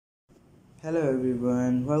Hello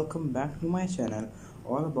everyone, welcome back to my channel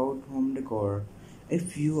all about home decor.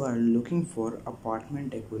 If you are looking for apartment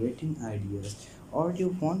decorating ideas or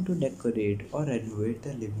you want to decorate or renovate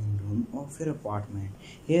the living room of your apartment,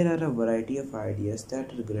 here are a variety of ideas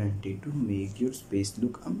that are guaranteed to make your space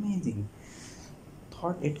look amazing.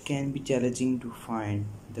 Thought it can be challenging to find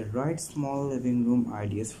the right small living room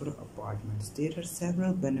ideas for apartments. There are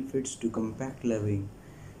several benefits to compact living.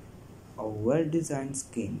 A well-designed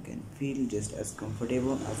skin can feel just as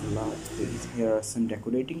comfortable as a large space. Here are some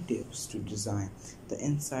decorating tips to design the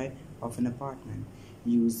inside of an apartment.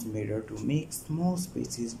 Use mirror to make small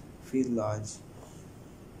spaces feel large.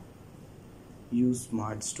 Use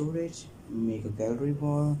smart storage. Make a gallery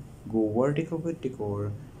wall. Go vertical with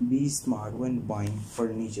decor. Be smart when buying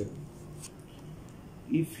furniture.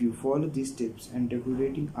 If you follow these tips and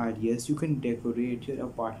decorating ideas, you can decorate your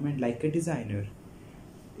apartment like a designer.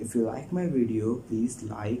 If you like my video, please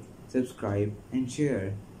like, subscribe and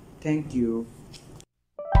share. Thank you.